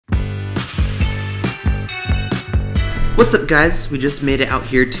What's up, guys? We just made it out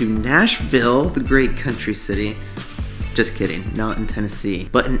here to Nashville, the great country city. Just kidding, not in Tennessee,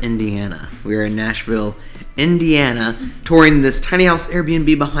 but in Indiana. We are in Nashville, Indiana, touring this tiny house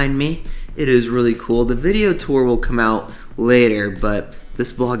Airbnb behind me. It is really cool. The video tour will come out later, but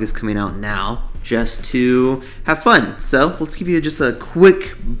this vlog is coming out now just to have fun. So let's give you just a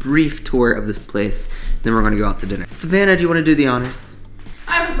quick, brief tour of this place. Then we're gonna go out to dinner. Savannah, do you wanna do the honors?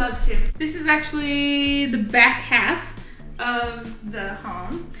 I would love to. This is actually the back half of the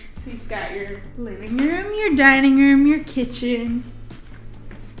home. So you've got your living room, your dining room, your kitchen.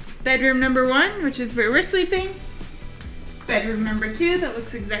 Bedroom number 1, which is where we're sleeping. Bedroom number 2, that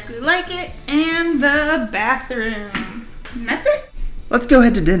looks exactly like it. And the bathroom. And that's it. Let's go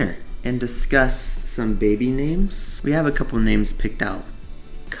ahead to dinner and discuss some baby names. We have a couple names picked out.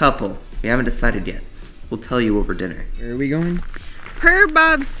 We haven't decided yet. We'll tell you over dinner. Where are we going? Per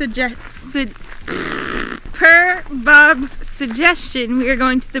Bob's suggestion, we are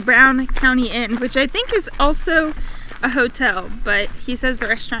going to the Brown County Inn, which I think is also a hotel, but he says the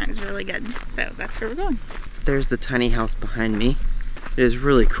restaurant is really good, so that's where we're going. There's the tiny house behind me. It is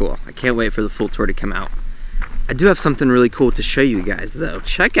really cool. I can't wait for the full tour to come out. I do have something really cool to show you guys though.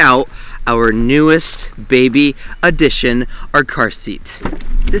 Check out our newest baby addition, our car seat.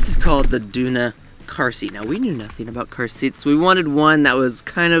 This is called the Duna car seat. Now, we knew nothing about car seats, so we wanted one that was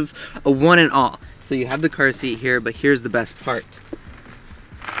kind of a one and all. So you have the car seat here, but here's the best part.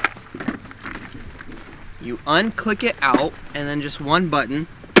 You unclick it out, and then just one button,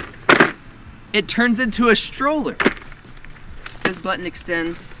 it turns into a stroller. This button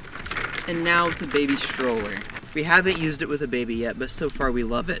extends, and now it's a baby stroller. We haven't used it with a baby yet, but so far we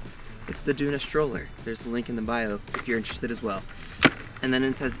love it. It's the Duna stroller. There's a link in the bio if you're interested as well. And then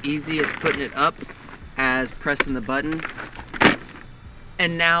it's as easy as putting it up as pressing the button.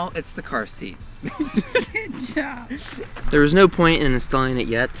 And now it's the car seat. Good job. There was no point in installing it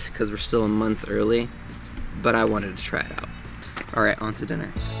yet because we're still a month early, but I wanted to try it out. All right, on to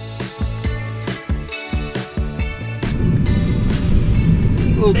dinner.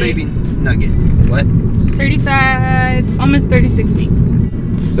 Little baby nugget. What? 35, almost 36 weeks.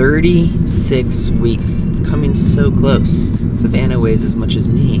 36 weeks. It's coming so close. Savannah weighs as much as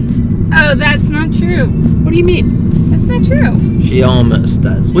me. Oh, that's not true. What do you mean? That's not true. She almost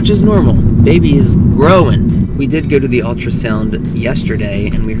does, which is normal. Baby is growing. We did go to the ultrasound yesterday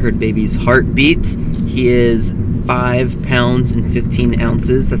and we heard baby's heartbeat. He is 5 pounds and 15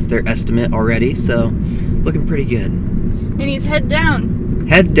 ounces. That's their estimate already, so looking pretty good. And he's head down.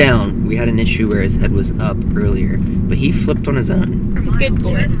 Head down. We had an issue where his head was up earlier, but he flipped on his own. Good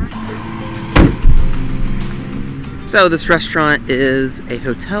boy. So this restaurant is a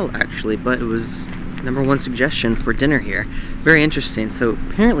hotel actually, but it was #1 suggestion for dinner here. Very interesting. So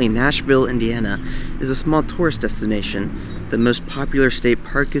apparently Nashville, Indiana is a small tourist destination. The most popular state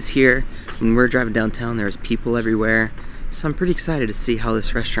park is here. When we're driving downtown, there's people everywhere. So I'm pretty excited to see how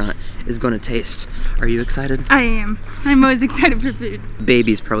this restaurant is going to taste. Are you excited? I am. I'm always excited for food.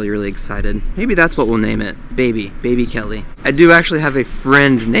 Baby's probably really excited. Maybe that's what we'll name it. Baby Kelly. I do actually have a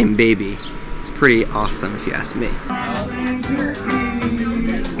friend named Baby. It's pretty awesome if you ask me.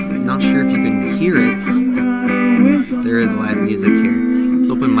 Not sure if you can hear it. There is live music here. It's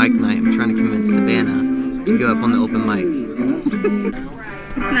open mic night. I'm trying to convince Savannah to go up on the open mic.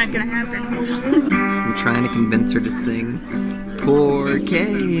 It's not gonna happen. I'm trying to convince her to sing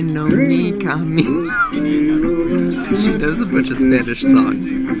Porque no me camino. She knows a bunch of Spanish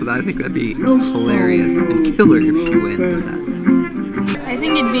songs, so I think that'd be hilarious and killer if she went and did that. I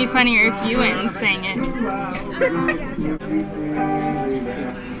think it'd be funnier if you went and sang it.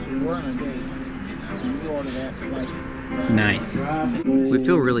 Nice. We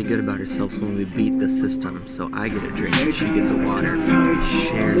feel really good about ourselves when we beat the system, so I get a drink, she gets a water, we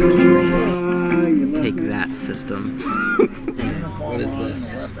share the drink. Take that, system. What is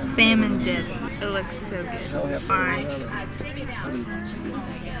this? Salmon dip. It looks so good. Bye.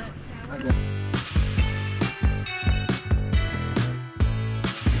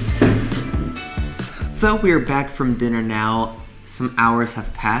 So we are back from dinner now. Some hours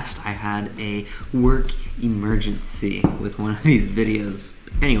have passed. I had a work emergency with one of these videos.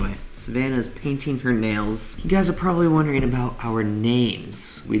 Anyway, Savannah's painting her nails. You guys are probably wondering about our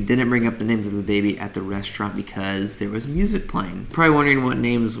names. We didn't bring up the names of the baby at the restaurant because there was music playing. Probably wondering what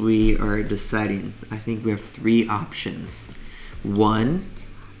names we are deciding. I think we have 3 options. One,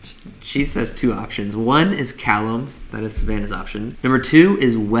 she says 2 options. One is Callum, that is Savannah's option. Number 2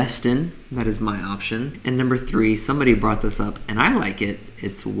 is Weston, that is my option. And number 3, somebody brought this up and I like it.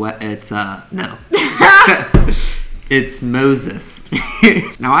 No. It's Moses.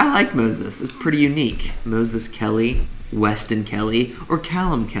 Now I like Moses. It's pretty unique. Moses Kelly, Weston Kelly, or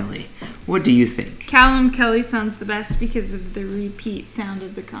Callum Kelly. What do you think? Callum Kelly sounds the best because of the repeat sound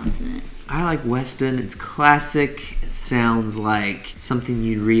of the consonant. I like Weston. It's classic. It sounds like something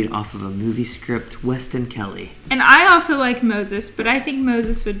you'd read off of a movie script. Weston Kelly. And I also like Moses, but I think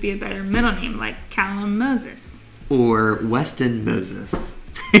Moses would be a better middle name, like Callum Moses. Or Weston Moses.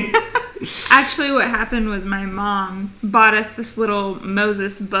 Actually, what happened was my mom bought us this little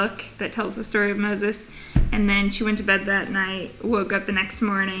Moses book that tells the story of Moses, and then she went to bed that night, woke up the next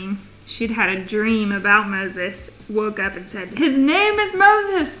morning. She'd had a dream about Moses, woke up and said, "His name is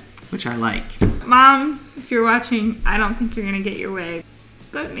Moses!" Which I like. Mom, if you're watching, I don't think you're going to get your way,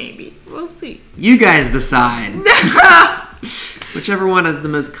 but maybe. We'll see. You guys decide. Whichever one has the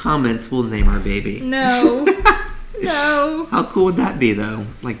most comments, we'll name our baby. No. No. How cool would that be, though?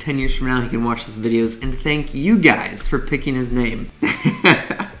 Like 10 years from now, he can watch these videos and thank you guys for picking his name.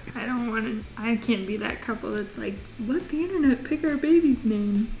 I can't be that couple that's like, let the internet pick our baby's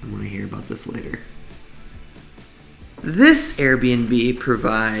name. I want to hear about this later. This Airbnb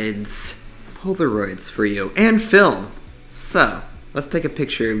provides Polaroids for you and film. So, let's take a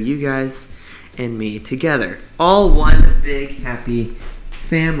picture of you guys and me together. All one big happy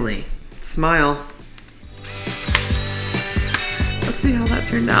family. Smile. Let's see how that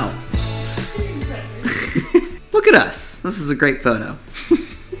turned out. Look at us. This is a great photo.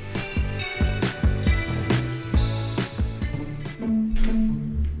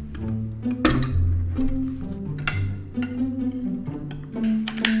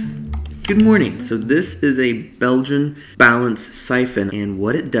 Good morning. So this is a Belgian balance siphon, and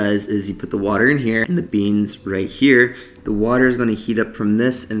what it does is you put the water in here and the beans right here. The water is going to heat up from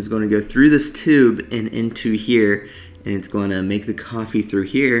this and it's going to go through this tube and into here, and it's going to make the coffee through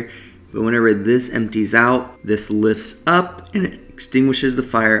here. But whenever this empties out, this lifts up and it extinguishes the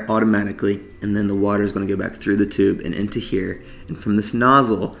fire automatically, and then the water is going to go back through the tube and into here, and from this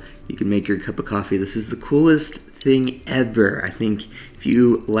nozzle you can make your cup of coffee. This is the coolest thing ever. I think if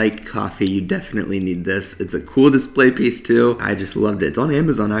you like coffee, you definitely need this. It's a cool display piece too. I just loved it. It's on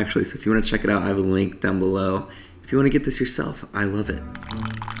Amazon actually, so if you want to check it out, I have a link down below. If you want to get this yourself, I love it.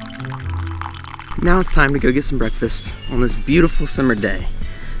 Now it's time to go get some breakfast on this beautiful summer day.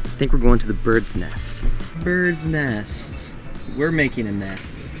 I think we're going to the bird's nest. Bird's nest. We're making a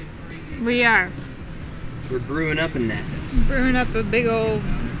nest. We are. We're brewing up a nest. Brewing up a big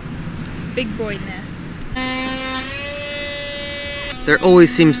boy nest. There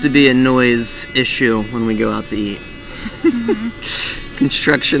always seems to be a noise issue when we go out to eat.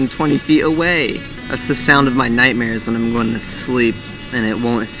 Construction 20 feet away. That's the sound of my nightmares when I'm going to sleep and it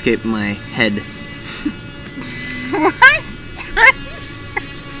won't escape my head. What?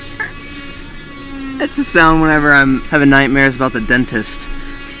 That's the sound whenever I'm having nightmares about the dentist.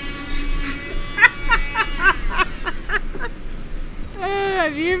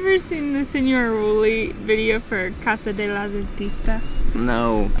 Have you ever seen the Senor Woolley video for Casa de la Dentista?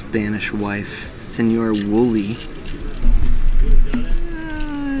 No, Spanish wife, Senor Woolley.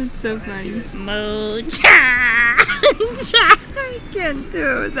 Oh, it's so funny. Mocha! I can't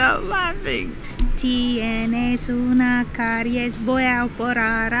do it without laughing. Tienes una caries, voy a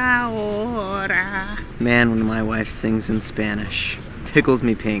operar ahora. Man, when my wife sings in Spanish, tickles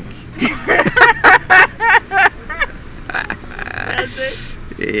me pink. Does it?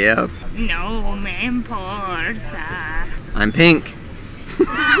 Yep. No me importa. I'm pink.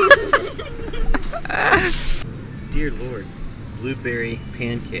 Dear Lord. Blueberry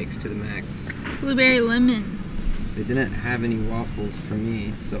pancakes to the max. Blueberry lemon. They didn't have any waffles for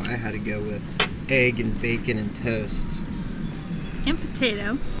me, so I had to go with egg and bacon and toast. And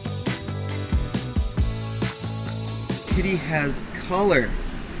potato. Kitty has collar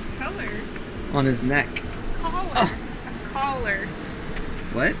Color? on his neck. Collar. Oh. A collar.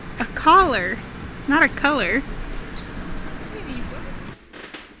 What? A collar. Not a color. Maybe what?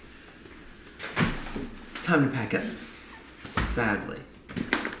 It's time to pack up. Sadly.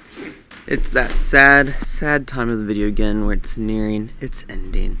 It's that sad time of the video again where it's nearing its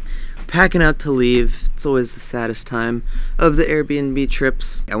ending. Packing up to leave. It's always the saddest time of the Airbnb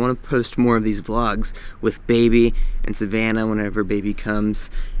trips. I want to post more of these vlogs with baby and Savannah whenever baby comes,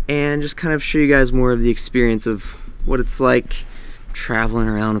 and just kind of show you guys more of the experience of what it's like traveling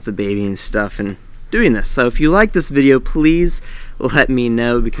around with the baby and stuff and doing this. So if you like this video, please let me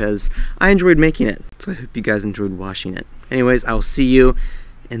know because I enjoyed making it. So I hope you guys enjoyed watching it. Anyways, I will see you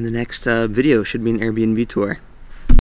in the next video. Should be an Airbnb tour.